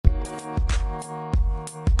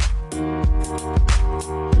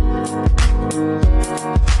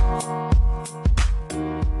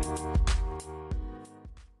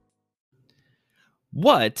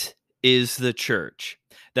What is the church?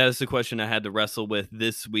 That is the question I had to wrestle with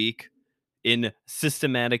this week in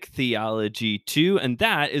Systematic Theology 2, and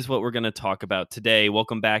that is what we're going to talk about today.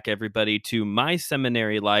 Welcome back, everybody, to My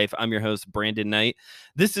Seminary Life. I'm your host, Brandon Knight.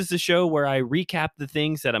 This is the show where I recap the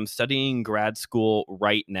things that I'm studying in grad school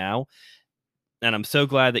right now. And I'm so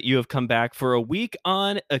glad that you have come back for a week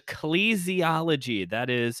on ecclesiology. That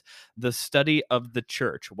is the study of the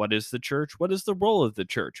church. What is the church? What is the role of the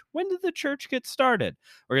church? When did the church get started?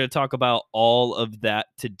 We're going to talk about all of that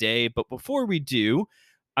today. But before we do,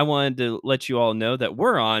 I wanted to let you all know that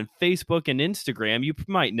we're on Facebook and Instagram. You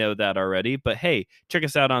might know that already, but hey, check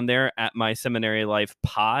us out on there at My Seminary Life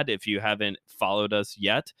Pod if you haven't followed us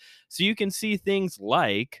yet. So you can see things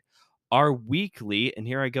like our weekly, and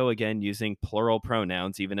here I go again using plural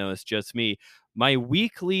pronouns, even though it's just me, my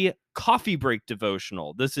weekly coffee break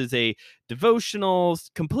devotional. This is a devotional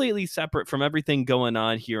completely separate from everything going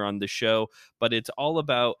on here on the show, but it's all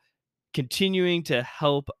about continuing to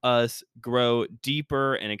help us grow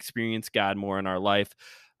deeper and experience God more in our life.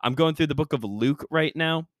 I'm going through the book of Luke right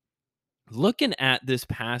now, looking at this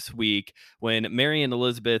past week when Mary and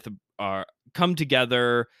Elizabeth are come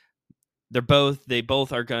together. They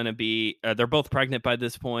both are going to be they're both pregnant by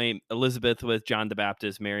this point. Elizabeth with John the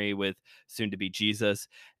Baptist, Mary with soon to be Jesus.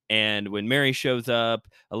 And when Mary shows up,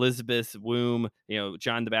 Elizabeth's womb,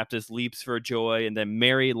 John the Baptist leaps for joy, and then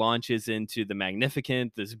Mary launches into the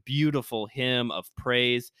Magnificat, this beautiful hymn of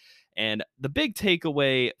praise. And the big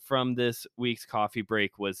takeaway from this week's coffee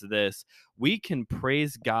break was this: we can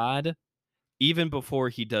praise God even before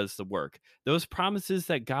he does the work. Those promises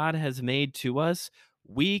that God has made to us,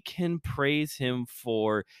 we can praise him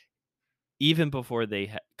for even before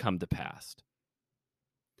they come to pass.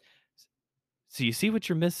 So you see what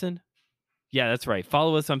you're missing? Yeah, that's right.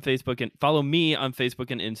 Follow us on Facebook and follow me on Facebook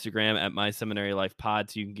and Instagram at My Seminary Life Pod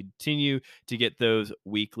so you can continue to get those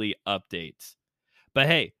weekly updates. But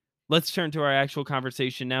hey, let's turn to our actual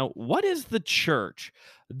conversation now. What is the church?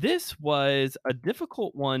 This was a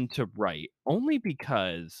difficult one to write only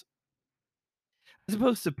because, as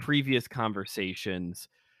opposed to previous conversations,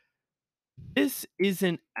 this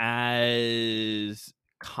isn't as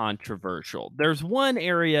controversial. There's one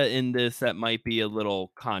area in this that might be a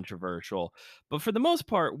little controversial, but for the most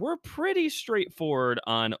part, we're pretty straightforward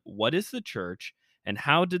on what is the church and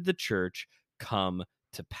how did the church come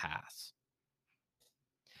to pass.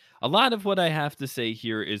 A lot of what I have to say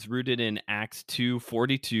here is rooted in Acts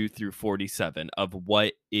 2:42 through 47 of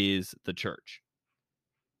what is the church.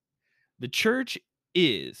 The church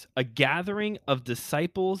is a gathering of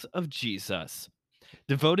disciples of Jesus,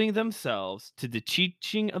 devoting themselves to the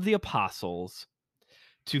teaching of the apostles,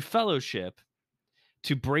 to fellowship,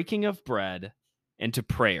 to breaking of bread, and to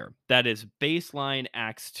prayer. That is baseline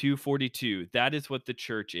Acts 2:42. That is what the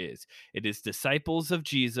church is. It is disciples of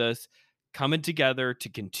Jesus coming together to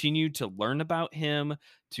continue to learn about him,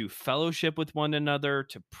 to fellowship with one another,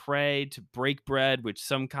 to pray, to break bread, which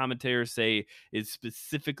some commentators say is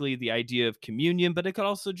specifically the idea of communion, but it could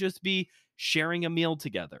also just be sharing a meal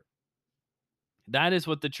together. That is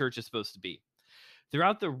what the church is supposed to be.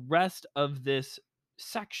 Throughout the rest of this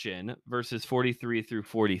section, verses 43 through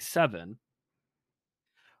 47,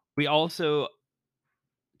 we also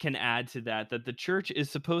can add to that the church is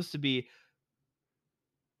supposed to be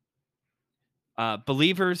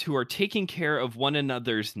believers who are taking care of one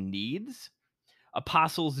another's needs,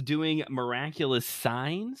 apostles doing miraculous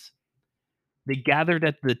signs. They gathered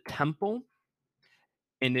at the temple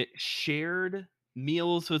and it shared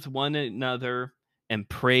meals with one another and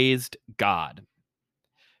praised God.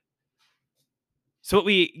 So what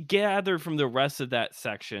we gather from the rest of that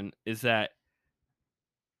section is that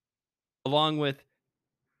along with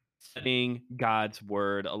studying God's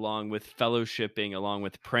word, along with fellowshipping, along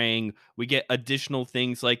with praying, we get additional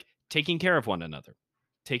things like taking care of one another,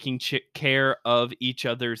 taking care of each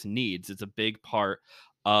other's needs. It's a big part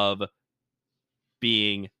of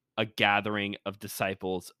being a gathering of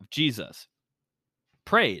disciples of Jesus.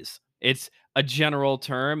 Praise. It's a general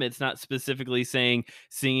term. It's not specifically saying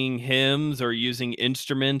singing hymns or using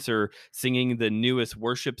instruments or singing the newest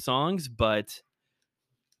worship songs, but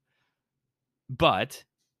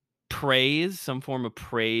praise, some form of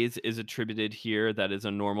praise is attributed here. That is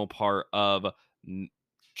a normal part of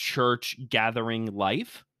church gathering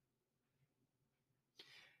life.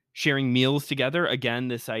 Sharing meals together, again,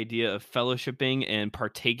 this idea of fellowshipping and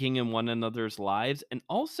partaking in one another's lives, and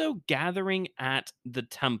also gathering at the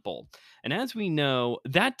temple. And as we know,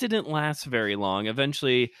 that didn't last very long.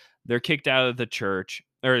 Eventually, they're kicked out of the church,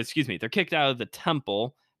 or excuse me, they're kicked out of the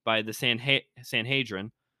temple by the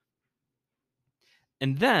Sanhedrin.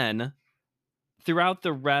 And then throughout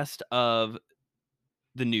the rest of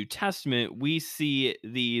the New Testament, we see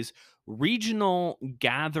these regional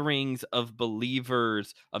gatherings of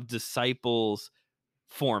believers, of disciples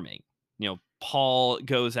forming. Paul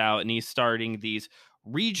goes out and he's starting these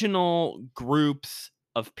regional groups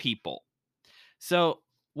of people. So,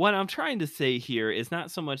 what I'm trying to say here is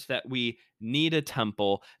not so much that we need a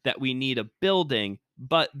temple, that we need a building,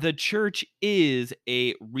 but the church is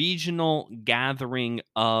a regional gathering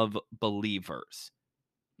of believers.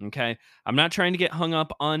 Okay. I'm not trying to get hung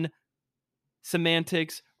up on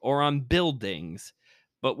semantics or on buildings,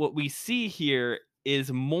 but what we see here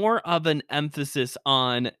is more of an emphasis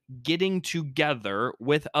on getting together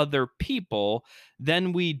with other people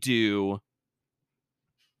than we do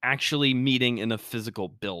actually meeting in a physical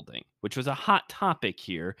building, which was a hot topic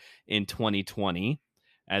here in 2020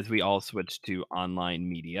 as we all switched to online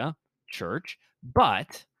media church.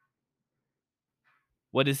 But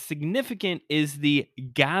what is significant is the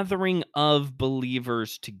gathering of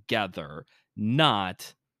believers together,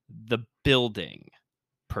 not the building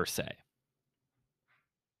per se.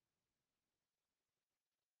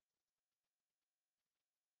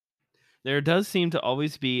 There does seem to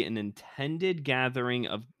always be an intended gathering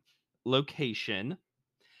of location,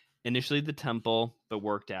 initially the temple, but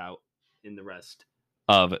worked out in the rest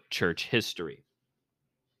of church history.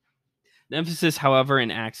 The emphasis, however,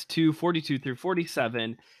 in Acts 2:42 through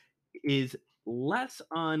 47 is less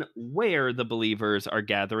on where the believers are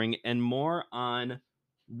gathering and more on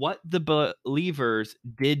what the believers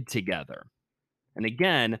did together. And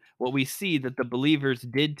again, what we see that the believers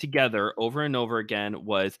did together over and over again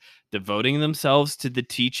was devoting themselves to the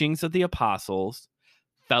teachings of the apostles,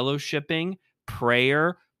 fellowshipping,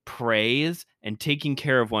 prayer, praise, and taking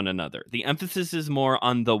care of one another. The emphasis is more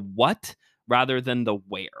on the what rather than the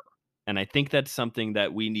where. And I think that's something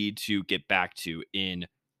that we need to get back to in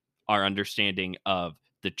our understanding of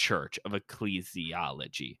the church, of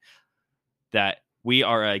ecclesiology, that we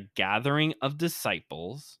are a gathering of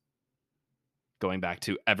disciples, going back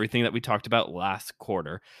to everything that we talked about last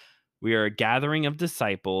quarter. We are a gathering of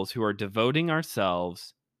disciples who are devoting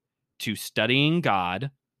ourselves to studying God.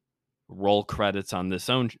 Roll credits on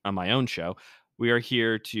my own show. We are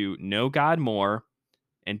here to know God more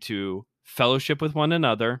and to fellowship with one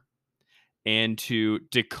another and to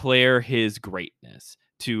declare his greatness,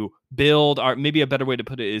 to build our, maybe a better way to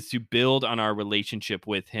put it is to build on our relationship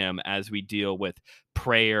with him as we deal with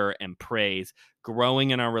prayer and praise, growing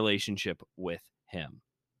in our relationship with him.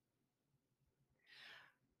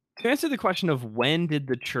 To answer the question of when did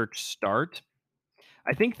the church start,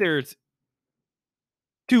 I think there's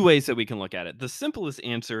two ways that we can look at it. The simplest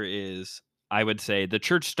answer is, I would say, the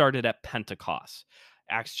church started at Pentecost.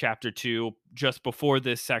 Acts chapter 2, just before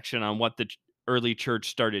this section on what the early church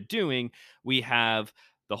started doing, we have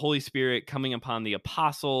the Holy Spirit coming upon the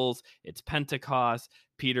apostles. It's Pentecost.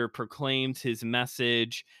 Peter proclaims his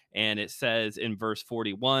message, and it says in verse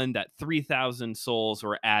 41 that 3,000 souls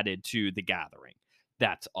were added to the gathering.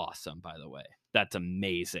 That's awesome, by the way. That's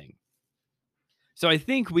amazing. So I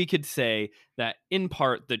think we could say that in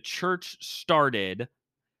part the church started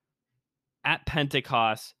at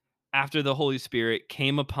Pentecost after the Holy Spirit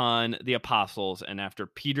came upon the apostles and after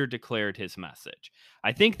Peter declared his message.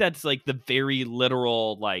 I think that's like the very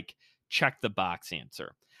literal, like, check the box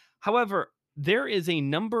answer. However, there is a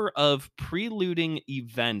number of preluding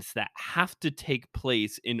events that have to take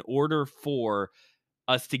place in order for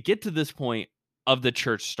us to get to this point of the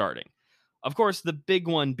church starting. Of course, the big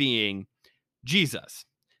one being Jesus.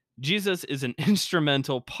 Jesus is an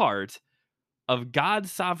instrumental part of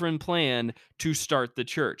God's sovereign plan to start the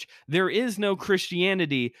church. There is no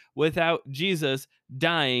Christianity without Jesus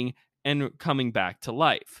dying and coming back to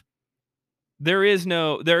life. There is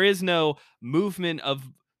no movement of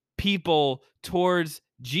people towards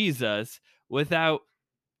Jesus without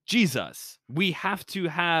Jesus. We have to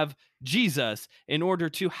have Jesus in order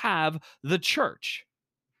to have the church.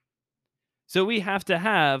 So we have to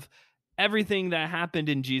have everything that happened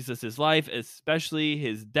in Jesus's life, especially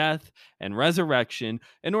his death and resurrection,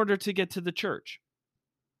 in order to get to the church.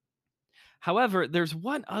 However, there's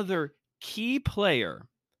one other key player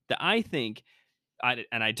that I think, and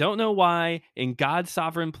I don't know why, in God's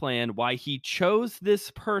sovereign plan, why he chose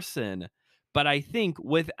this person, but I think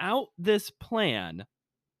without this plan,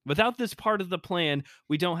 without this part of the plan,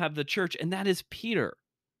 we don't have the church, and that is Peter.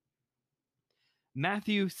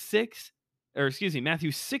 Matthew 16,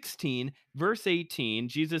 verse 18,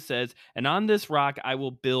 Jesus says, "And on this rock I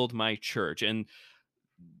will build my church." And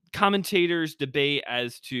commentators debate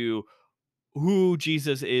as to who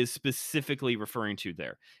Jesus is specifically referring to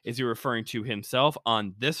there. Is he referring to himself,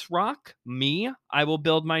 on this rock, me, I will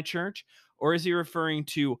build my church? Or is he referring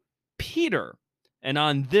to Peter, and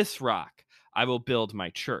on this rock I will build my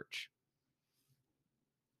church.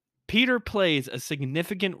 Peter plays a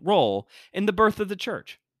significant role in the birth of the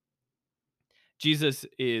church. Jesus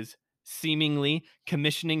is seemingly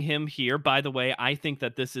commissioning him here. By the way, I think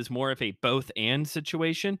that this is more of a both and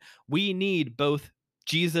situation. We need both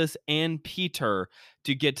Jesus and Peter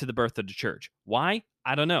to get to the birth of the church. Why?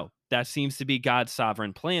 I don't know. That seems to be God's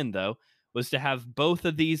sovereign plan, though, was to have both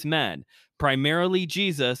of these men, primarily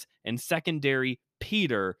Jesus and secondary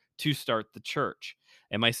Peter, to start the church.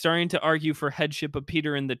 Am I starting to argue for headship of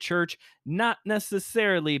Peter in the church? Not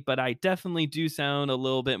necessarily, but I definitely do sound a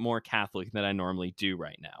little bit more Catholic than I normally do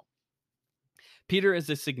right now. Peter is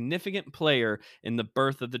a significant player in the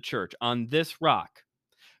birth of the church. On this rock,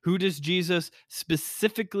 who does Jesus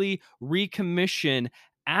specifically recommission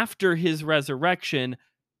after his resurrection?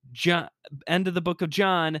 John, end of the book of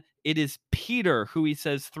John, it is Peter who he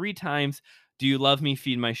says 3 times, "Do you love me?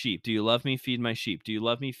 Feed my sheep. Do you love me? Feed my sheep. Do you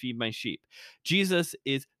love me? Feed my sheep." Jesus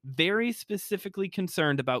is very specifically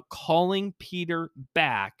concerned about calling Peter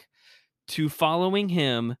back to following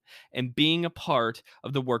him and being a part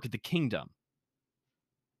of the work of the kingdom.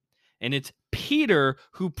 And it's Peter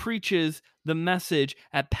who preaches the message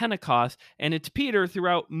at Pentecost. And it's Peter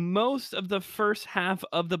throughout most of the first half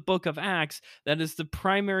of the book of Acts that is the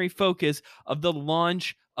primary focus of the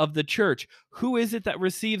launch of the church. Who is it that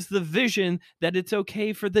receives the vision that it's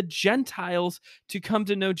okay for the Gentiles to come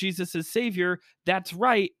to know Jesus as Savior? That's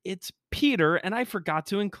right, it's Peter. And I forgot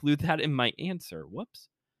to include that in my answer. Whoops.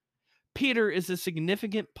 Peter is a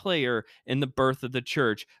significant player in the birth of the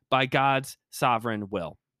church by God's sovereign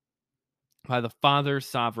will, by the Father's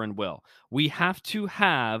sovereign will. We have to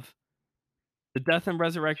have the death and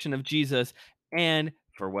resurrection of Jesus, and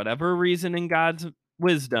for whatever reason in God's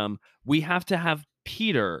wisdom, we have to have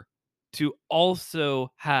Peter to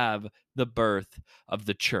also have the birth of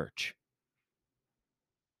the church.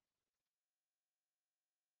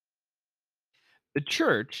 The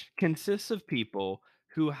church consists of people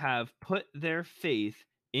who have put their faith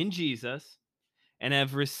in Jesus and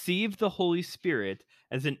have received the Holy Spirit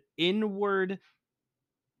as an inward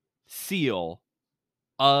seal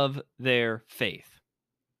of their faith.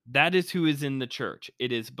 That is who is in the church.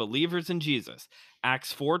 It is believers in Jesus.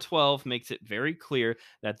 Acts 4:12 makes it very clear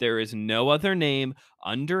that there is no other name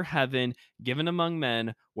under heaven given among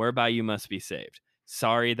men whereby you must be saved.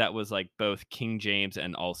 Sorry, that was like both King James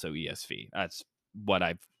and also ESV. That's what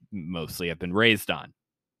I've mostly have been raised on.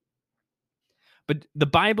 But the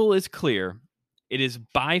Bible is clear. It is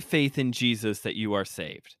by faith in Jesus that you are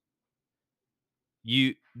saved.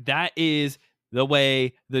 That is the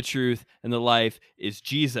way, the truth, and the life is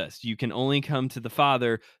Jesus. You can only come to the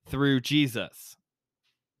Father through Jesus.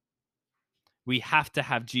 We have to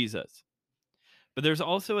have Jesus. But there's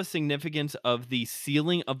also a significance of the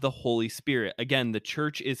sealing of the Holy Spirit. Again, the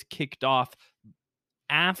church is kicked off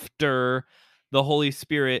after the Holy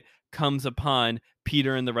Spirit comes upon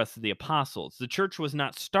Peter and the rest of the apostles. The church was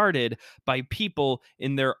not started by people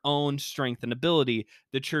in their own strength and ability.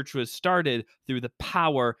 The church was started through the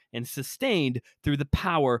power and sustained through the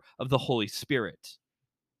power of the Holy Spirit.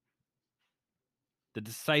 The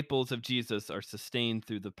disciples of Jesus are sustained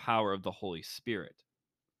through the power of the Holy Spirit.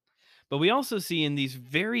 But we also see in these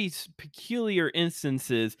very peculiar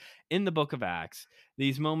instances in the book of Acts,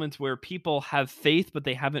 these moments where people have faith, but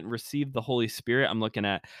they haven't received the Holy Spirit. I'm looking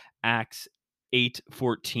at Acts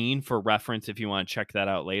 8:14 for reference if you want to check that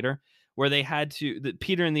out later, where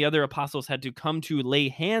Peter and the other apostles had to come to lay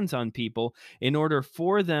hands on people in order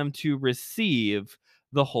for them to receive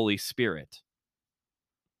the Holy Spirit.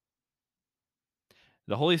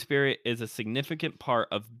 The Holy Spirit is a significant part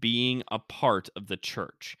of being a part of the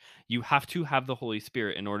church. You have to have the Holy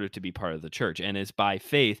Spirit in order to be part of the church, and it's by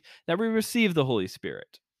faith that we receive the Holy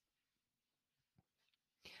Spirit.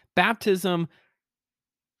 Baptism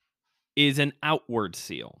is an outward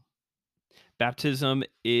seal. Baptism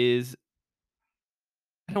is,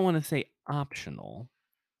 I don't want to say optional,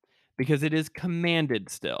 because it is commanded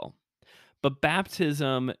still. But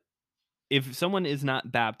baptism, if someone is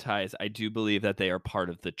not baptized, I do believe that they are part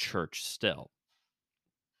of the church still.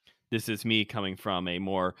 This is me coming from a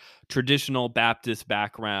more traditional Baptist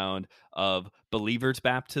background of believer's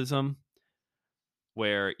baptism,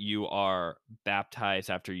 where you are baptized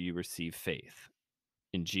after you receive faith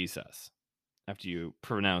in Jesus, after you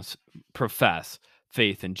profess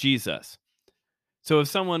faith in Jesus. So if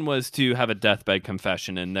someone was to have a deathbed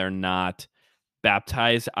confession and they're not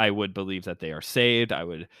baptized, I would believe that they are saved. I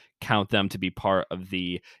would count them to be part of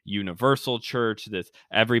the universal church, this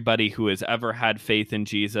everybody who has ever had faith in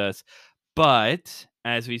Jesus. But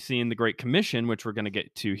as we see in the Great Commission, which we're going to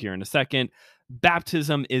get to here in a second,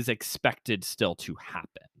 baptism is expected still to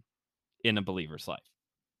happen in a believer's life.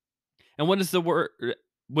 And what is the word,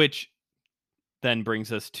 which then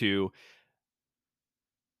brings us to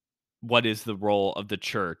what is the role of the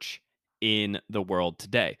church in the world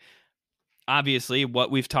today? Obviously,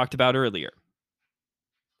 what we've talked about earlier.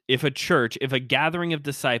 If a gathering of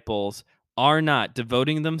disciples are not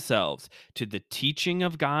devoting themselves to the teaching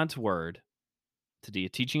of God's word, to the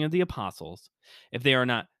teaching of the apostles, if they are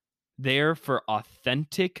not there for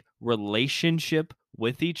authentic relationship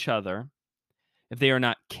with each other, if they are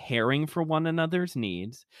not caring for one another's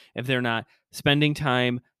needs, if they're not spending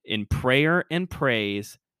time in prayer and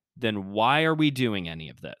praise, then why are we doing any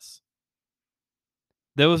of this?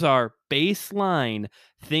 Those are baseline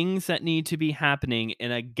things that need to be happening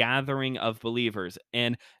in a gathering of believers.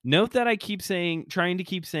 And note that I keep saying, trying to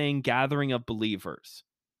keep saying gathering of believers.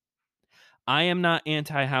 I am not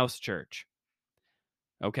anti-house church.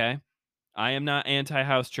 Okay? I am not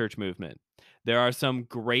anti-house church movement. There are some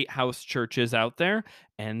great house churches out there,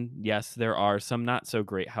 and yes, there are some not so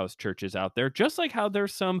great house churches out there, just like how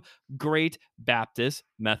there's some great Baptist,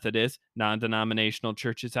 Methodist, non-denominational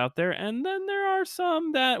churches out there, and then there are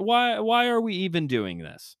some that why are we even doing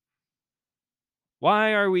this?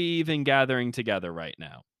 Why are we even gathering together right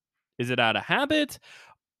now? Is it out of habit?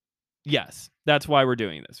 Yes, that's why we're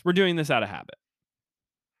doing this. We're doing this out of habit.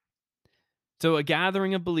 So a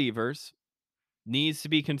gathering of believers needs to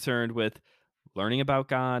be concerned with learning about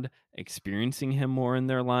God, experiencing Him more in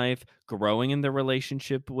their life, growing in their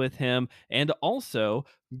relationship with Him, and also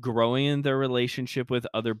growing in their relationship with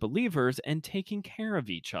other believers and taking care of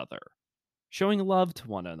each other, showing love to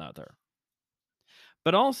one another.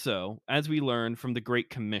 But also, as we learn from the Great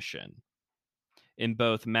Commission in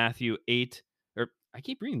both Matthew 8, or I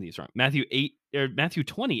keep reading these wrong, Matthew 8, or Matthew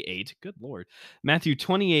 28, good Lord, Matthew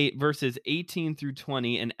 28, verses 18 through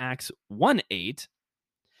 20, and Acts 1:8,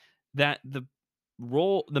 that the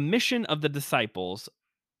mission of the disciples,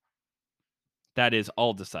 that is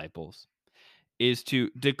all disciples, is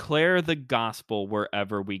to declare the gospel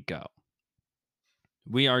wherever we go.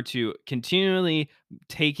 We are to continually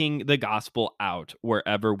taking the gospel out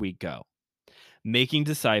wherever we go, making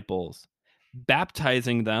disciples,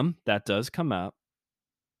 baptizing them, that does come up.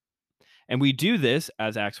 And we do this,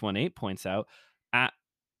 as Acts 1:8 points out,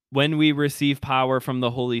 when we receive power from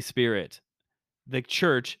the Holy Spirit. The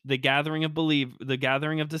church, the gathering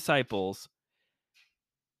of disciples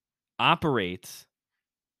operates,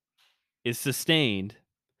 is sustained,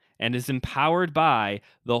 and is empowered by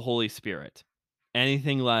the Holy Spirit.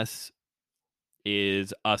 Anything less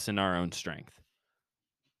is us in our own strength.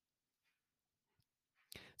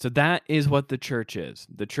 So that is what the church is.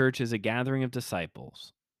 The church is a gathering of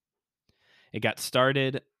disciples. It got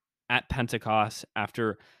started at Pentecost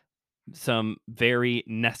after some very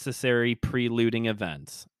necessary preluding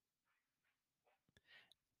events.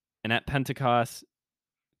 And at Pentecost,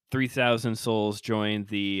 3,000 souls joined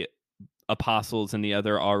the apostles and the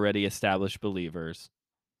other already established believers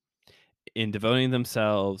in devoting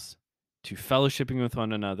themselves to fellowshipping with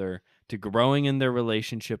one another, to growing in their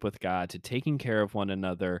relationship with God, to taking care of one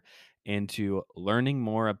another, and to learning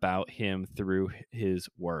more about Him through His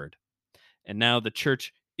Word. And now the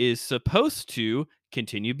church is supposed to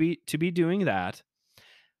continue to be doing that,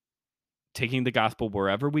 taking the gospel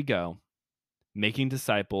wherever we go, making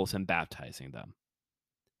disciples and baptizing them.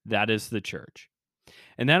 That is the church.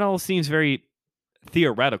 And that all seems very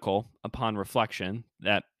theoretical upon reflection,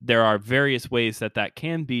 that there are various ways that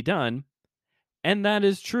can be done. And that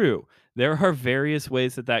is true. There are various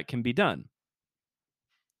ways that can be done.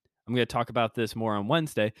 I'm going to talk about this more on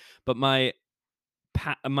Wednesday, but my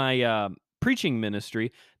preaching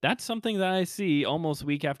ministry, that's something that I see almost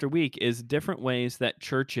week after week, is different ways that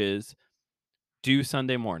churches do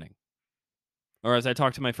Sunday morning. Or as I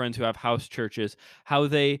talk to my friends who have house churches, how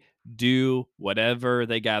they do whatever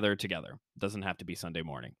they gather together. It doesn't have to be Sunday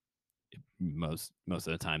morning. Most of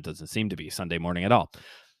the time doesn't seem to be Sunday morning at all.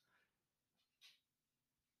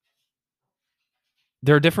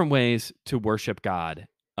 There are different ways to worship God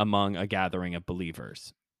among a gathering of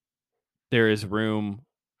believers. There is room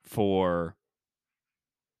for,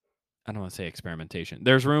 I don't want to say experimentation.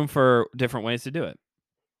 There's room for different ways to do it.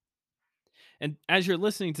 And as you're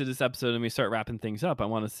listening to this episode and we start wrapping things up, I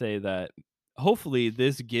want to say that hopefully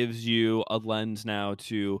this gives you a lens now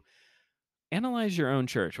to analyze your own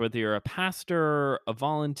church, whether you're a pastor, a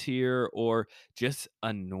volunteer, or just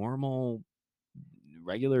a normal,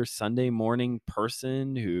 regular Sunday morning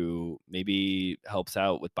person who maybe helps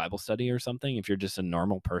out with Bible study or something. If you're just a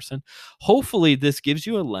normal person, hopefully this gives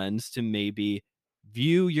you a lens to maybe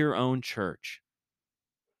view your own church.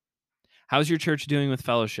 How's your church doing with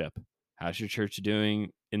fellowship? How's your church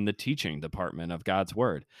doing in the teaching department of God's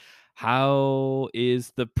word? How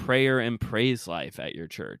is the prayer and praise life at your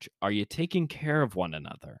church? Are you taking care of one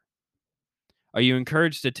another? Are you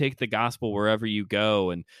encouraged to take the gospel wherever you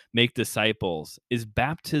go and make disciples? Is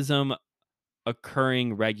baptism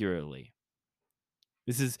occurring regularly?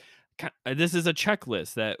 This is a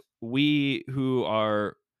checklist that we who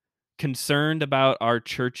are concerned about our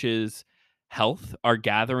church's health, our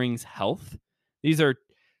gatherings' health, these are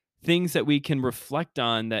things that we can reflect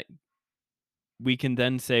on, that we can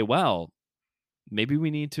then say, well, maybe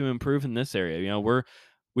we need to improve in this area.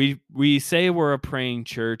 We say we're a praying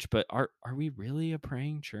church, but are we really a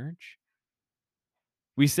praying church?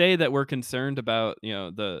 We say that we're concerned about,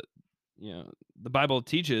 the Bible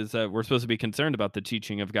teaches that we're supposed to be concerned about the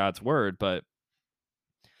teaching of God's word, but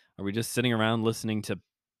are we just sitting around listening to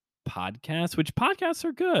podcasts? Which podcasts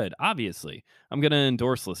are good, obviously. I'm going to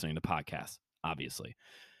endorse listening to podcasts, obviously.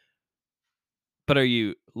 But are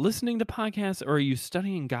you listening to podcasts, or are you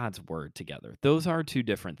studying God's word together? Those are two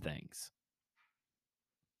different things.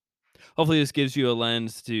 Hopefully this gives you a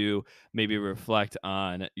lens to maybe reflect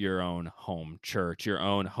on your own home church, your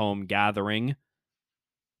own home gathering.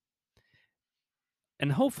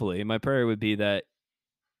 And hopefully my prayer would be that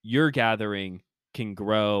your gathering can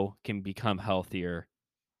grow, can become healthier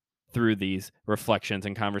through these reflections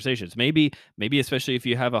and conversations. Maybe especially if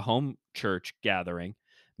you have a home church gathering,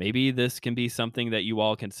 maybe this can be something that you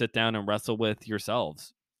all can sit down and wrestle with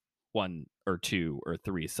yourselves 1 or 2 or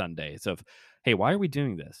 3 Sundays of, hey, why are we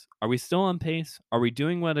doing this? Are we still on pace? Are we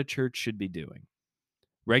doing what a church should be doing?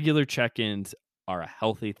 Regular check-ins are a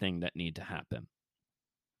healthy thing that need to happen.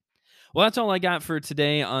 Well, that's all I got for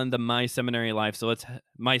today on the My Seminary Life.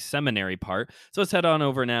 My seminary part. So let's head on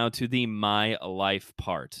over now to the My Life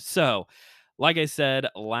part. So, like I said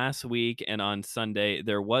last week and on Sunday,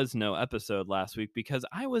 there was no episode last week because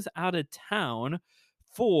I was out of town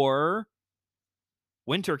for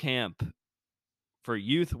winter camp. For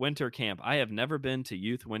youth winter camp. I have never been to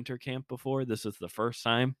youth winter camp before. This is the first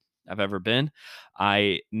time I've ever been.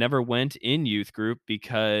 I never went in youth group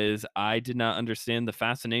because I did not understand the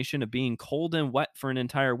fascination of being cold and wet for an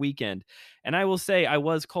entire weekend. And I will say I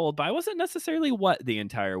was cold, but I wasn't necessarily wet the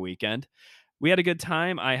entire weekend. We had a good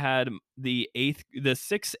time. I had the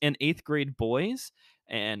 6th and 8th grade boys,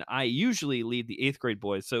 and I usually lead the 8th grade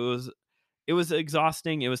boys. So it was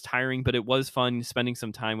exhausting. It was tiring, but it was fun spending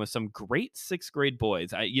some time with some great 6th grade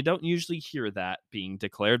boys. You don't usually hear that being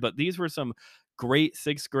declared, but these were some great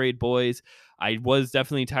 6th grade boys. I was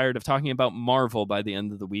definitely tired of talking about Marvel by the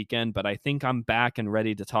end of the weekend, but I think I'm back and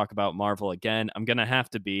ready to talk about Marvel again. I'm going to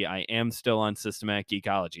have to be. I am still on systematic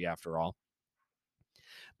geekology after all.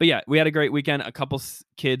 But yeah, we had a great weekend. A couple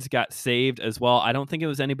kids got saved as well. I don't think it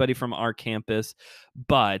was anybody from our campus,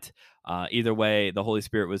 but either way, the Holy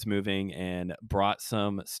Spirit was moving and brought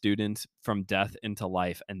some students from death into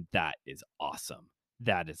life. And that is awesome.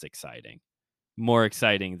 That is exciting. More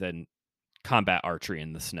exciting than combat archery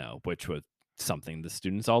in the snow, which was something the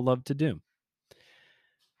students all loved to do.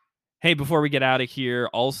 Hey, before we get out of here,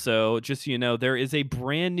 also, just so you know, there is a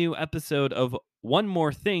brand new episode of One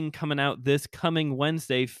More Thing coming out this coming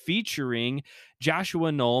Wednesday featuring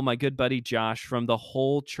Joshua Knoll, my good buddy Josh from the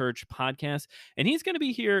Whole Church podcast. And he's going to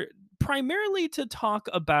be here primarily to talk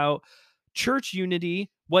about church unity,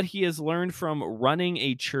 what he has learned from running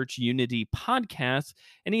a church unity podcast.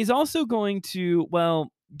 And he's also going to,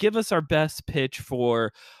 give us our best pitch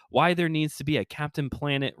for why there needs to be a Captain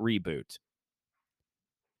Planet reboot.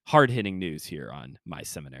 Hard-hitting news here on My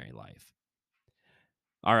Seminary Life.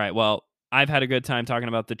 All right, well, I've had a good time talking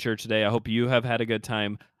about the church today. I hope you have had a good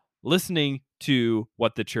time listening to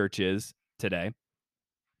what the church is today.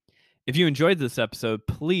 If you enjoyed this episode,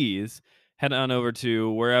 please head on over to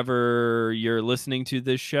wherever you're listening to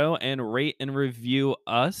this show and rate and review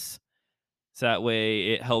us. So that way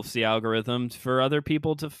it helps the algorithm for other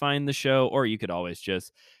people to find the show. Or you could always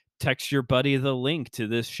just text your buddy the link to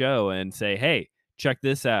this show and say, hey, check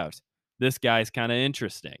this out. This guy's kind of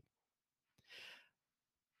interesting.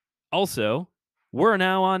 Also, we're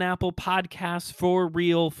now on Apple Podcasts for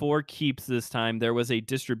real, for keeps this time. There was a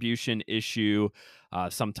distribution issue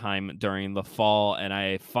sometime during the fall, and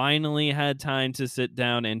I finally had time to sit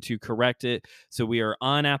down and to correct it. So we are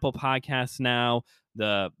on Apple Podcasts now,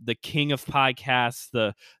 the king of podcasts,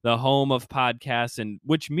 the home of podcasts, and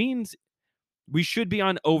which means we should be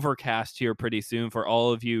on Overcast here pretty soon for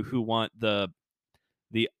all of you who want the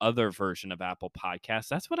other version of Apple Podcasts.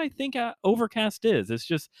 That's what I think Overcast is. It's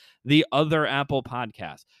just the other Apple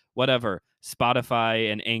Podcast. Whatever.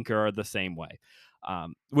 Spotify and Anchor are the same way,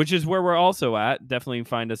 which is where we're also at. Definitely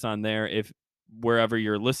find us on there. If wherever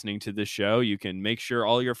you're listening to this show, you can make sure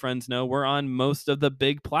all your friends know we're on most of the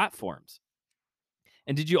big platforms.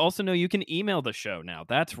 And did you also know you can email the show now?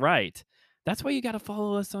 That's right. That's why you got to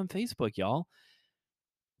follow us on Facebook, y'all.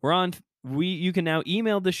 We're on you can now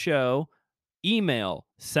email the show, email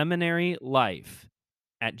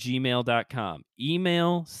seminarylife@gmail.com.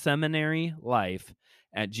 Email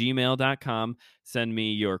seminarylife@gmail.com. Send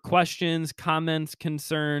me your questions, comments,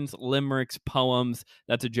 concerns, limericks, poems.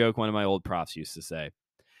 That's a joke one of my old profs used to say.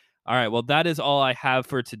 All right, well, that is all I have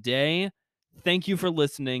for today. Thank you for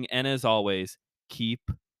listening, and as always, keep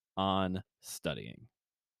on studying.